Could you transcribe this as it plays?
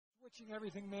Switching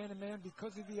everything man-to-man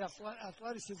because of the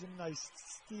athleticism. Nice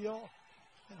steal,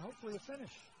 and hopefully a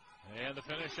finish. And the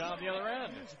finish on the other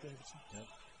end. Yep.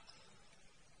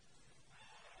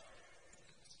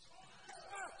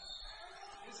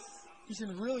 He's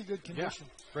in really good condition.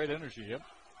 Yeah, great energy, yep.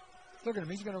 Look at him.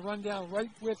 He's going to run down right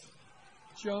with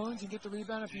Jones and get the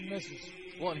rebound if he misses.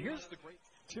 Well, and here's the great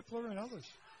Tipler and others.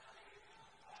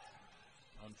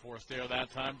 Unforced error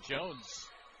that time. Jones.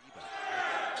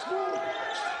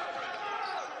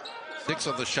 6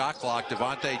 on the shot clock.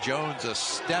 Devante Jones, a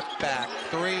step back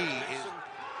 3.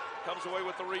 Comes away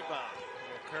with the rebound.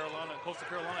 Coastal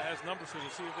Carolina has numbers here to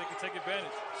see if they can take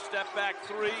advantage. Step back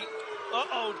 3.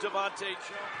 Uh-oh, Devante Jones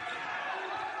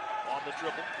on the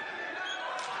dribble.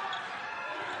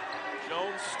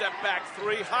 Jones, step back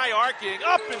 3, high arcing,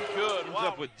 up and good. Wow.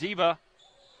 Up with Diva.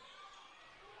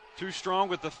 Too strong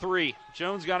with the 3.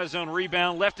 Jones got his own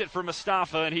rebound, left it for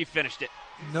Mustafa, and he finished it.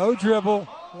 No dribble,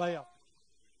 layup.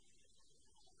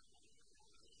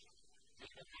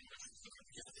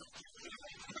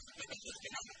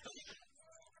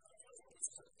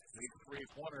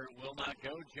 Three-pointer will not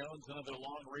go. Jones, another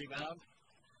long rebound.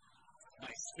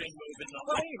 Nice spin move in the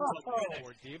lane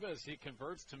for Diva as he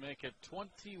converts to make it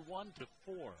 21-4.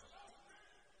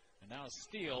 And now a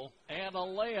steal and a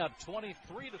layup, 23-4.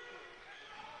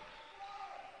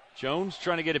 Jones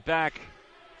trying to get it back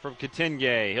from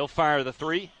Katinge. He'll fire the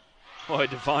 3. Boy,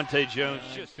 Devante Jones.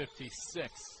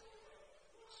 56.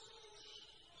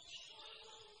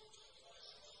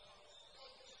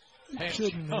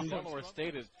 Delaware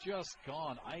State has just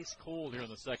gone ice cold here in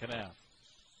the second half.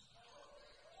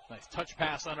 Nice touch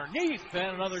pass underneath,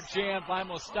 and another jam by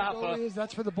Mustafa.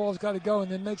 That's where the ball's got to go, and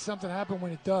then make something happen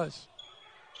when it does.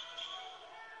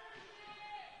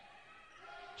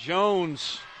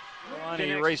 Jones, he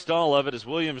erased all of it as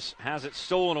Williams has it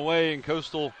stolen away, and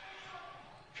Coastal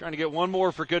trying to get one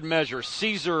more for good measure.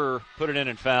 Caesar put it in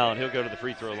and fouled. He'll go to the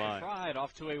free throw line. Pride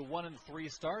off to a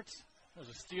 1-3 start. There's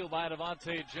a steal by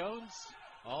Devante Jones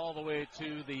all the way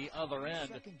to the other end.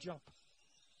 Second jump.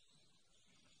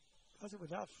 Does it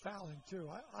without fouling, too.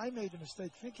 I made the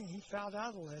mistake thinking he fouled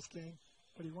out of the last game,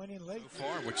 but he went in late. So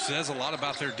far, which says a lot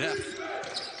about their depth.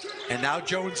 And now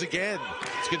Jones again.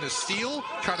 He's going to steal,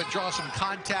 try to draw some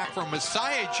contact from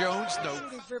Messiah Jones. No.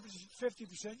 Shooting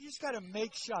 50%. You just got to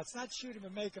make shots, not shoot him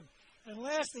and make them. And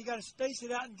lastly, you got to space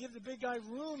it out and give the big guy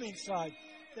room inside.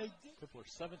 Tipler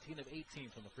 17 of 18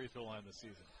 from the free throw line this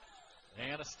season.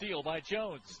 And a steal by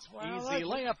Jones. Easy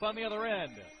layup on the other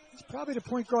end. He's probably the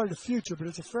point guard of the future, but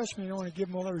as a freshman, you don't want to give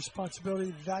him all the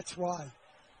responsibility. That's why.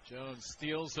 Jones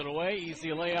steals it away.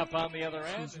 Easy layup on the other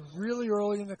end. He's really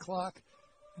early in the clock.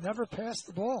 Never passed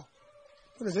the ball.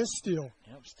 Look at this steal.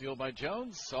 Yep, steal by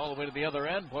Jones all the way to the other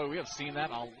end. Boy, we have seen that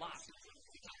a lot.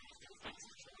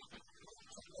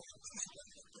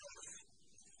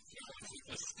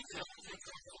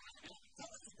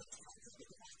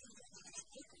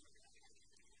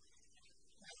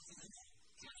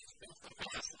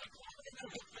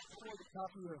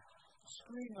 Top of the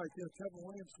screen right there, Kevin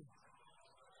Williamson.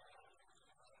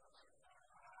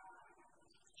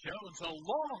 Jones, a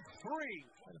long 3.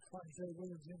 Try to find Jay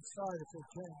Williams inside if they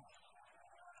can.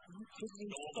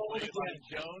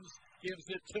 Jones gives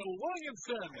it to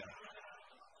Williamson.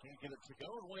 Can't get it to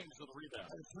go, and Williams with the rebound.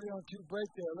 A 3-on-2 break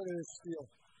there. Look at this steal.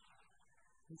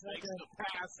 He's makes the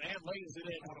pass and lays it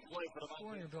in on a play for the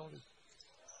scoring ability.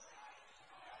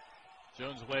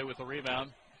 Jones away with the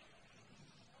rebound.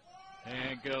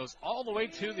 And goes all the way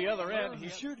to the other end. He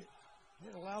shoot it. He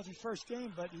had a lousy first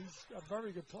game, but he's a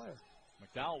very good player.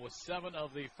 McDowell with 7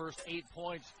 of the first 8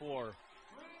 points for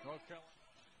North Carolina.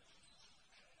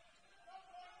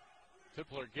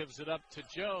 Tipler gives it up to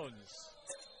Jones.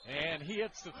 And he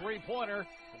hits the 3-pointer.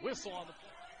 Whistle on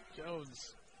the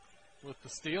Jones with the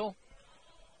steal.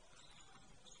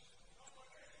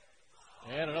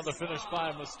 And another finish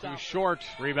by Mustafa. Too short.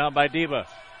 Rebound by Diva.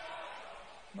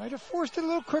 Might have forced it a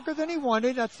little quicker than he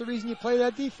wanted. That's the reason you play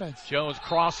that defense. Jones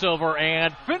crossover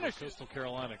and finish. Coastal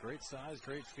Carolina, great size,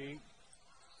 great feet.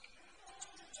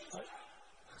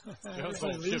 Jones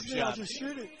will chip shot. Just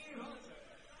shoot it.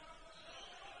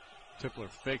 Tipler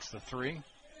fakes the 3.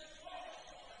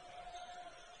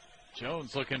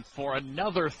 Jones looking for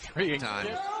another 3. Time.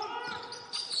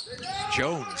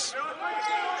 Jones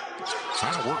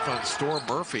trying to work on Storm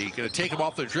Murphy. Going to take him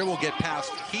off the dribble, get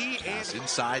past he and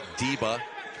inside Diba.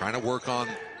 Trying to work on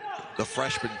the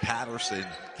freshman Patterson.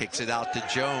 Kicks it out to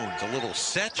Jones. A little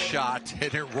set shot,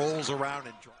 and it rolls around.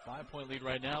 And 5-point lead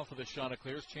right now for the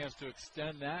Chanticleers. Chance to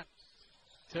extend that.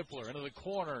 Tipler into the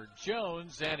corner.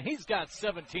 Jones, and he's got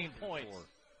 17 points.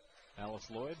 Alice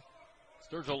Lloyd.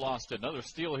 Sturgill lost it. Another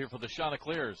steal here for the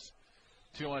Chanticleers.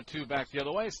 2-on-2 back the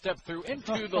other way. Step through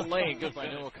into the lane. Good by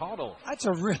Noah Caudle. That's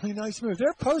a really nice move.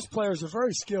 Their post players are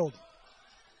very skilled.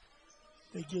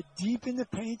 They get deep in the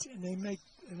paint, and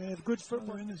they have good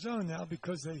footwork in the zone now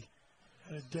because they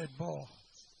had a dead ball.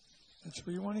 That's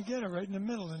where you want to get it, right in the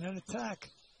middle, and then attack.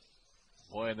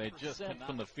 Boy, and they just hit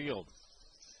from the field.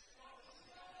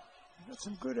 You've got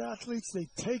some good athletes. They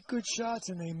take good shots,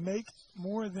 and they make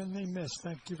more than they miss.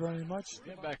 Thank you very much.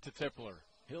 Get back to Tippler.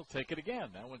 He'll take it again.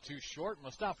 That one too short.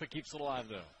 Mustafa keeps it alive,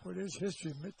 though. Well, there's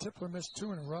history. Tippler missed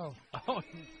 2 in a row. Oh,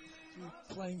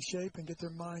 Playing shape and get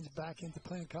their minds back into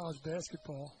playing college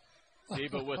basketball.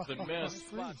 Diba with the miss.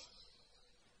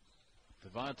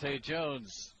 Devante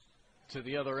Jones to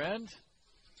the other end.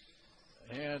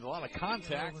 And a lot of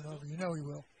contact. Over and over. You know he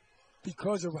will.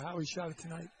 Because of how he shot it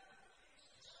tonight.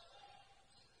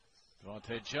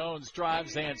 Devante Jones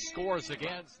drives and scores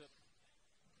again.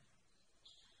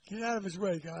 Get out of his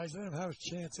way, guys. Let him have a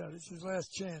chance at it. It's his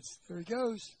last chance. There he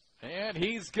goes. And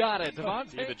he's got it.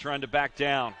 Devante. Diva trying to back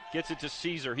down. Gets it to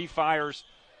Caesar. He fires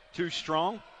too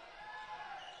strong.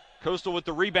 Coastal with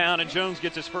the rebound, and Jones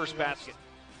gets his first basket.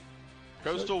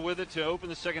 Coastal with it to open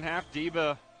the second half.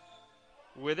 Diva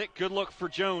with it. Good look for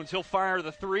Jones. He'll fire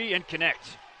the 3 and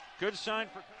connect. Good sign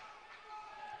for.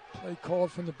 Play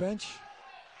called from the bench.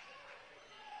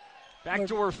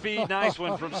 Backdoor feed. Nice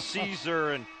one from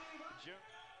Caesar. And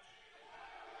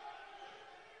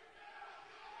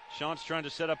Sean's trying to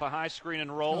set up a high screen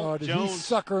and roll. Oh, did Jones he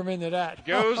sucker him into that?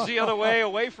 goes the other way,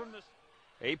 away from this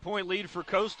 8-point lead for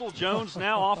Coastal. Jones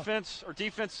now offense or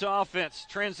defense to offense.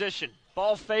 Transition.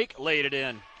 Ball fake, laid it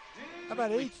in. How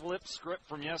about 8? Flip script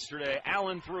from yesterday.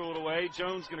 Allen threw it away.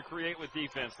 Jones going to create with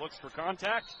defense. Looks for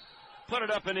contact. Put it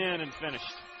up and in and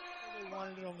finished. They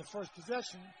wanted it on the first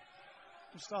possession.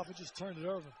 Mustafa just turned it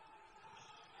over.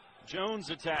 Jones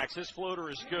attacks. His floater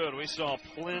is good. We saw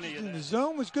plenty of that. The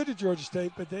zone was good at Georgia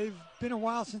State, but they've been a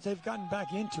while since they've gotten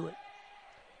back into it.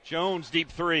 Jones, deep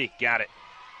 3. Got it.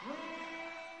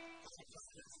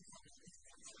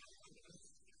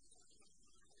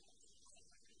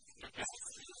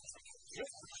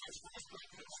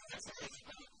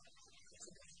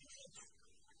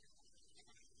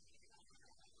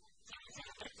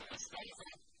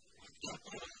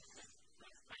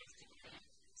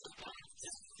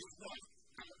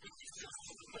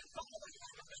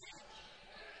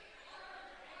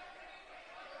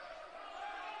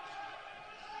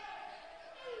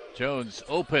 Jones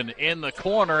open in the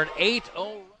corner, an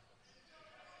 8-0.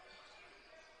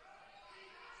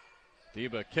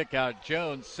 Diba kick out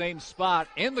Jones, same spot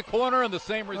in the corner and the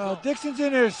same result. Dixon's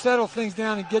in there to settle things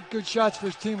down and get good shots for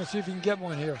his team. We'll see if he can get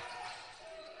one here.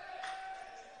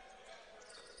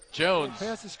 Jones.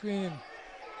 Pass the screen, and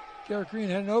Garrett Green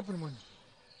had an open one.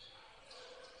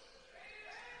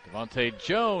 Devante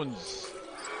Jones.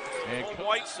 And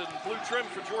Whites and blue trim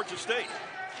for Georgia State.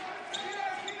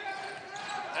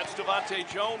 That's Devante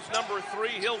Jones, number 3.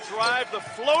 He'll drive. The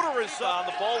floater is on.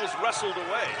 The ball was wrestled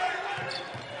away.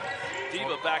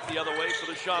 Diba back the other way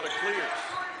for the shot. It clears.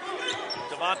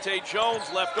 Devante Jones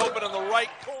left open in the right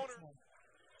corner.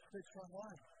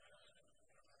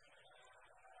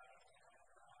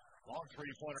 Long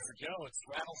 3-pointer for Jones.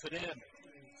 Rattles it in.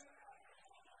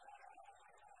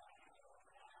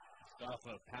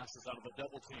 Mustafa passes out of the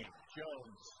double team.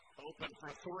 Jones open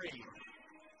for 3.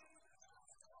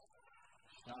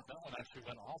 That one actually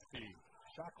went off the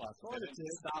shot clock.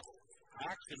 Stop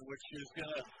action, which is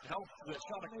going to help the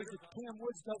shot. Cam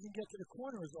Woods doesn't get to the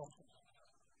corner as often.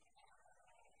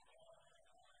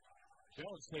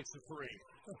 Jones takes the 3.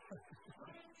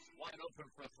 Wide open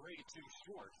for 3, too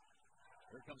short.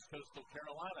 Here comes Coastal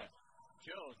Carolina.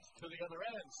 Jones to the other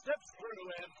end, steps through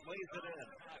and plays it in.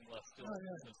 Time left still in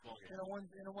this ball game.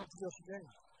 In a one possession game.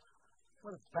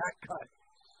 What a back cut.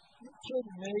 Are you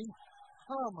kidding me?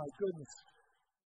 Oh my goodness.